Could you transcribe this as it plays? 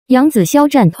杨紫肖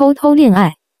战偷偷恋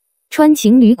爱，穿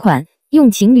情侣款，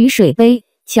用情侣水杯，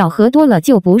巧合多了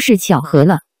就不是巧合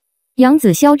了。杨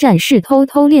紫肖战是偷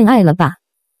偷恋爱了吧？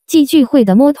继聚会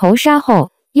的摸头杀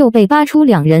后，又被扒出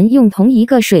两人用同一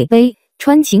个水杯，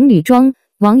穿情侣装。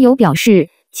网友表示，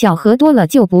巧合多了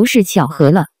就不是巧合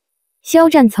了。肖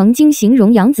战曾经形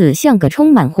容杨紫像个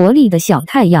充满活力的小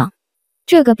太阳，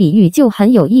这个比喻就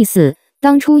很有意思。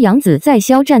当初杨紫在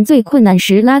肖战最困难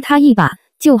时拉他一把，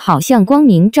就好像光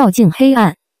明照进黑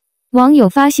暗。网友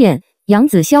发现，杨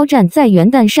紫肖战在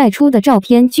元旦晒出的照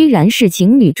片居然是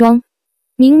情侣装，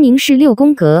明明是6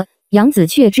宫格，杨紫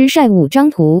却只晒5张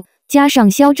图，加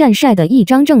上肖战晒的一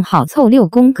张，正好凑6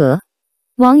宫格。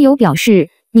网友表示，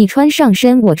你穿上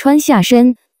身，我穿下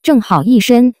身，正好一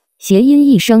身，谐音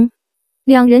一生。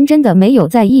两人真的没有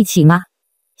在一起吗？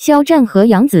肖战和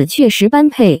杨紫确实般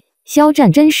配，肖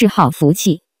战真是好福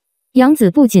气。杨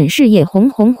紫不仅事业红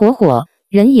红火火，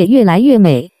人也越来越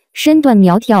美，身段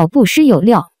苗条不失有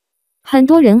料。很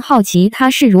多人好奇她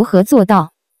是如何做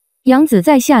到。杨紫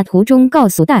在下图中告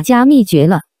诉大家秘诀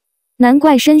了，难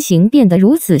怪身形变得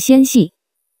如此纤细。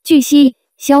据悉，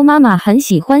肖妈妈很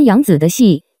喜欢杨紫的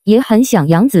戏，也很想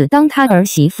杨紫当她儿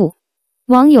媳妇。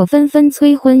网友纷纷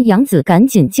催婚杨紫赶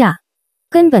紧嫁，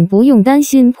根本不用担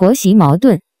心婆媳矛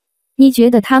盾。你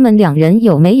觉得他们两人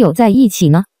有没有在一起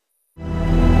呢？